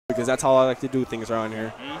because that's how I like to do things around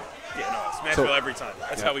here. Yeah, no, Smashville every time.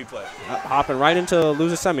 That's how we play. Hopping right into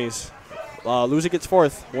loser semis. Loser gets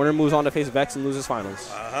fourth. Winner moves on to face Vex and loses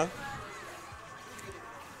finals.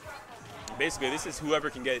 Basically, this is whoever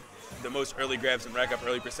can get the most early grabs and rack up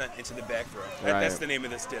early percent into the back throw. That's the name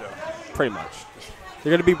of this ditto. Pretty much. They're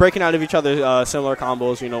going to be breaking out of each other similar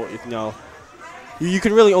combos. You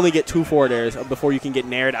can really only get 2 forward airs before you can get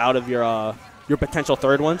nared out of your potential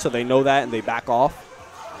third one, so they know that and they back off.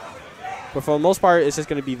 But for the most part, it's just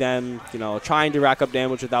going to be them, trying to rack up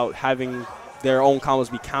damage without having their own combos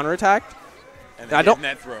be counterattacked. And then getting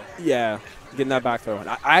that throw. Yeah, getting that back throw. And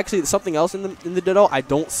I actually, something else in the ditto, I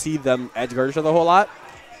don't see them edge guard each other a whole lot.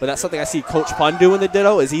 But that's something I see Coach Pun do in the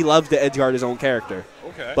ditto, is he loves to edge guard his own character.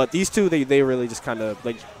 Okay. But these two, they really just kind of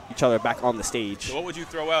like each other back on the stage. So what would you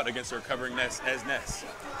throw out against a recovering Ness as Ness?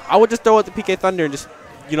 I would just throw out the PK Thunder and just,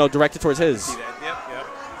 direct it towards his. See that?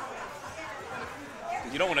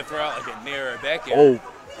 Yep. You don't want to throw out like a nair or back air. Oh.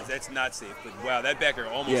 Because that's not safe. But wow, that back air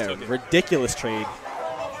almost took it. Ridiculous trade.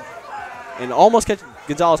 And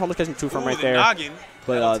Gonzales almost catching 2 from right there. Noggin,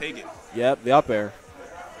 but take it. Yep, the up air.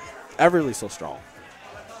 Everly so strong.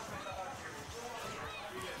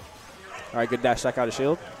 All right, good dash back out of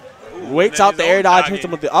shield. Ooh, Waits out the air dodge, noggin. hits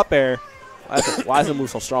him with the up air. Why does it move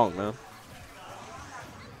so strong, man?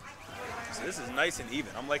 So this is nice and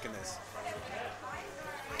even. I'm liking this.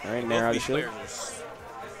 All right, nair out of shield.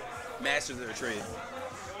 Masters of their trade.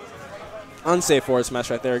 Unsafe forward smash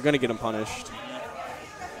right there. Going to get him punished.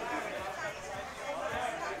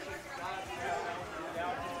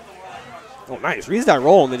 Oh, nice. Reads that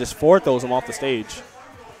roll and then just forward throws him off the stage.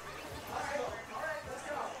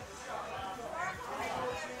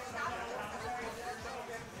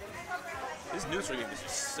 This neutral game is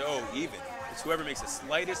just so even. It's whoever makes the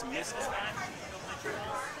slightest misstep.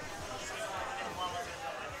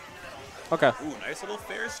 Okay. Ooh, nice little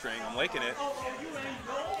fair string. I'm liking it.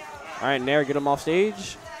 All right, Nair, get him off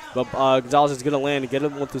stage. But Gonzales is going to land and get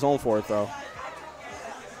him with his own forward throw.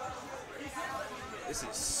 This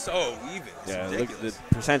is so even. It's ridiculous. Look,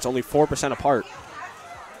 the percent's only 4% apart.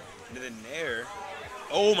 And then Nair.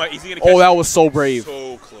 Oh, my. Is he going to catch that was so brave.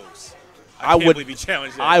 So close. I can't believe he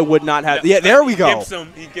challenged that. I would not have. Yeah, there we go.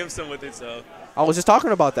 He gives him with his. I was just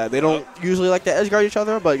talking about that. They don't usually like to edge guard each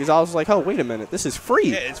other, but Gonzales was like, oh, wait a minute. This is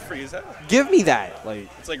free. Yeah, it's free as hell. Give me that.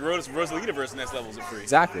 It's like Rosalita versus Ness levels of free.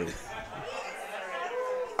 Exactly.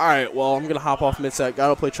 All right, well, I'm going to hop off mid-set. Got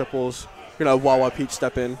to play triples. We're going to have Wawa Peach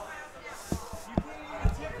step in.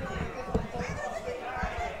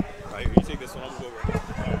 All right, you take this one. I'm going to go over.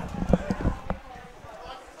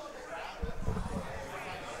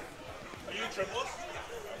 Are you in triples?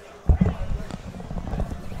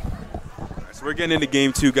 So we're getting into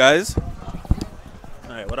game 2, guys. All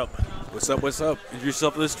right, what up? What's up? Introduce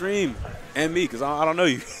yourself to the stream. And me, because I don't know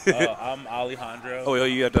you. I'm Alejandro. Oh,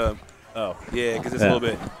 you have to. Oh. Yeah, because it's a little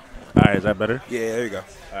bit. All right, is that better? Yeah, there you go.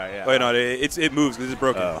 All right, yeah. Wait, no, it moves because it's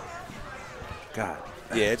broken. Oh. God.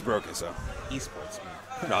 Yeah, it's broken, so. Esports,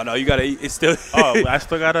 man. No, you got to. It's still. Oh, I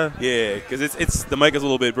still got to. Yeah, because it's the mic is a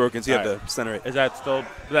little bit broken, so you have to center it. Is that still.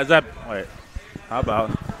 Is that. Wait. How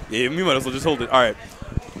about. Yeah, we might as well just hold it. All right.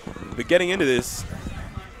 But getting into this,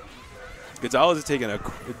 Gonzales is taking a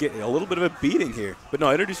little bit of a beating here. But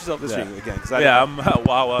no, introduce yourself to the stream again. I'm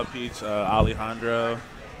Wawa Peach, Alejandro.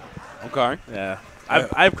 Okay. Yeah.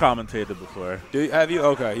 I've commentated before. Have you?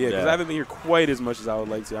 Okay, yeah, because I haven't been here quite as much as I would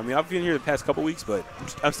like to. I mean, I've been here the past couple weeks, but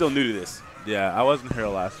I'm still new to this. Yeah, I wasn't here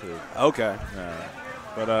last week. Okay. Yeah.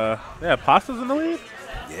 But, Pasta's in the lead?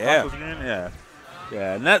 Yeah. Pasta's green? Yeah.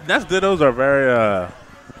 Yeah, Ness dittos are very,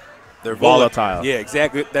 they're volatile. Yeah,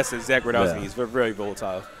 exactly. That's exactly what I was thinking. They're very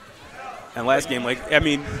volatile. And last game, nice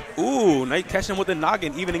catching him with the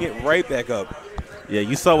noggin, evening it right back up. Yeah,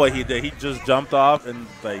 you saw what he did. He just jumped off and,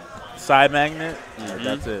 side magnet. Mm-hmm.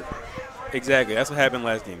 That's it. Exactly. That's what happened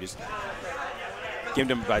last game. Just gimped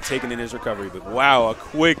him by taking in his recovery. But, wow, a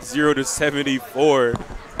quick 0-74.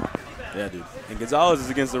 Yeah, dude. And Gonzales is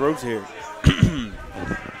against the ropes here.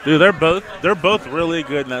 Dude, they're both really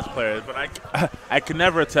good Ness players, but I can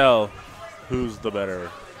never tell who's the better.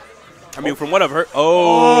 I mean, from what I've heard,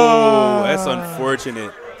 that's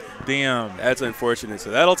unfortunate. Damn. That's unfortunate. So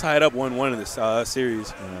that'll tie it up 1-1 in this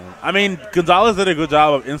series. Yeah. I mean, Gonzales did a good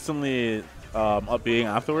job of instantly up being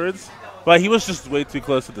afterwards, but he was just way too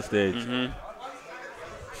close to the stage. Mm-hmm.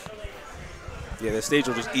 Yeah, the stage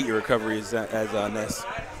will just eat your recovery as Ness.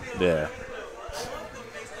 Yeah.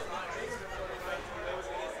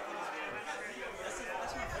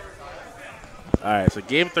 All right, so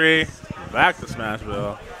game 3, back to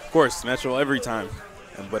Smashville. Of course, Smashville every time.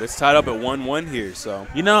 But it's tied up at 1-1 here, so.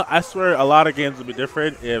 You know, I swear a lot of games would be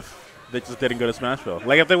different if They just didn't go to Smashville.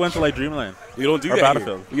 Like if they went to like Dreamland. You don't do or that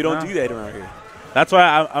Battlefield. here. You don't do that around here. That's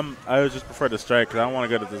why I would just prefer to strike because I don't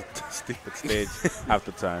want to go to this stupid stage half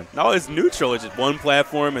the time. No, it's neutral. It's just one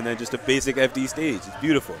platform and then just a basic FD stage. It's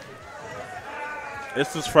beautiful.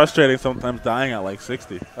 It's just frustrating sometimes dying at like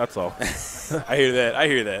 60. That's all. I hear that. I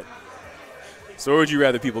hear that. So where would you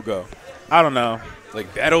rather people go? I don't know.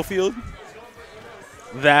 Like Battlefield?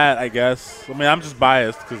 That, I guess. I mean, I'm just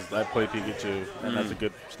biased because I play Pikachu, and that's a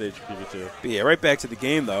good stage for Pikachu. But yeah, right back to the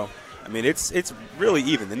game, though. I mean, it's really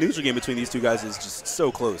even. The neutral game between these two guys is just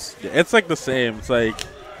so close. Yeah, it's like the same. It's like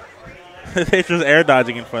they're just air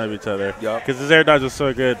dodging in front of each other. Yup. Because this air dodge is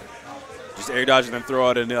so good. Just air dodge and then throw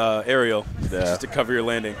out an aerial just to cover your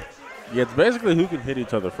landing. Yeah, it's basically who can hit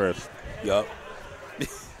each other first. Yup.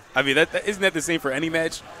 I mean, isn't that the same for any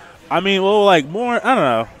match? I mean, well, like more, I don't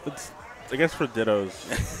know. It's, I guess for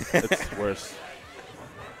Dittos, it's worse.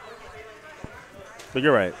 But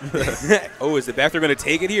you're right. Oh, is the back throw going to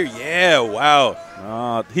take it here? Yeah,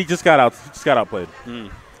 wow. He just got out. Just got outplayed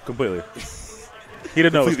completely. He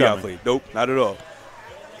didn't know it was coming. Outplayed. Nope, not at all.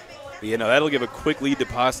 But yeah, no, that'll give a quick lead to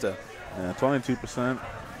Pasta. Yeah, 22%.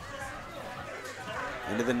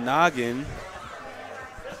 Into the noggin.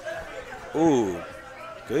 Ooh,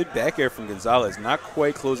 good back air from Gonzales. Not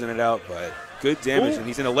quite closing it out, but good damage. Ooh. And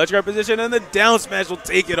he's in a ledge guard position, and the down smash will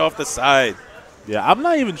take it off the side. Yeah, I'm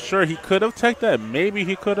not even sure he could have teched that. Maybe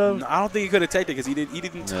he could have. No, I don't think he could have teched it because he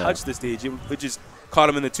didn't touch the stage. It just caught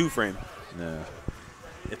him in the 2-frame. Yeah.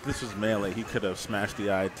 If this was Melee, he could have smashed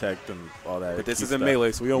the eye, teched, and all that. But this isn't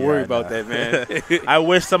Melee, so we don't worry about that, man. I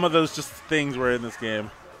wish some of those just things were in this game.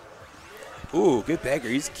 Ooh, good backer.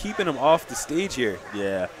 He's keeping him off the stage here.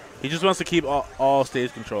 Yeah. He just wants to keep all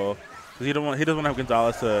stage control. Because he doesn't want to have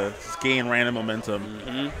Gonzales to gain random momentum.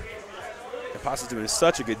 And Pasta's doing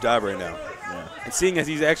such a good job right now. Yeah. And seeing as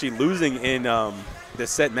he's actually losing in the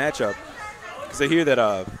set matchup, because I hear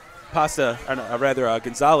that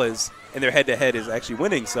Gonzales in their head-to-head is actually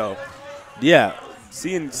winning. So, yeah,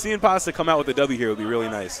 seeing Pasta come out with a W here would be really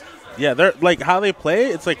nice. Yeah, they're like how they play.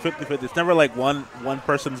 It's like 50-50. It's never like one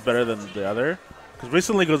person's better than the other. Because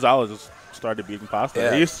recently Gonzales just started beating Pasta.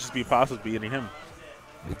 Yeah. It used to just be Pasta's beating him.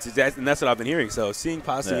 And that's what I've been hearing. So seeing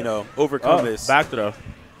Pasta, overcome this. Back throw.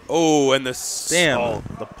 Oh, and the damn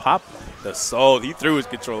the pop. The salt. He threw his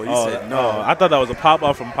controller. He said no. I thought that was a pop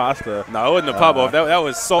off from Pasta. No, it wasn't a pop off. That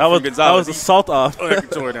was salt from Gonzales. That was a salt off. Threw the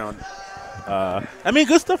controller down. I mean,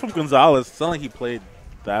 good stuff from Gonzales. It's not like he played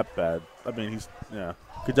that bad. I mean,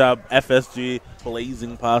 good job, FSG,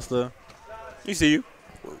 BlazingPasta. You see you.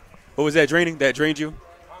 What was that draining? That drained you?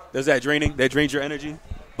 Was that draining? That drained your energy?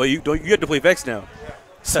 But you have to play Vex now.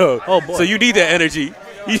 So, oh boy. So you need that energy.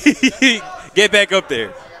 Get back up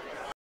there.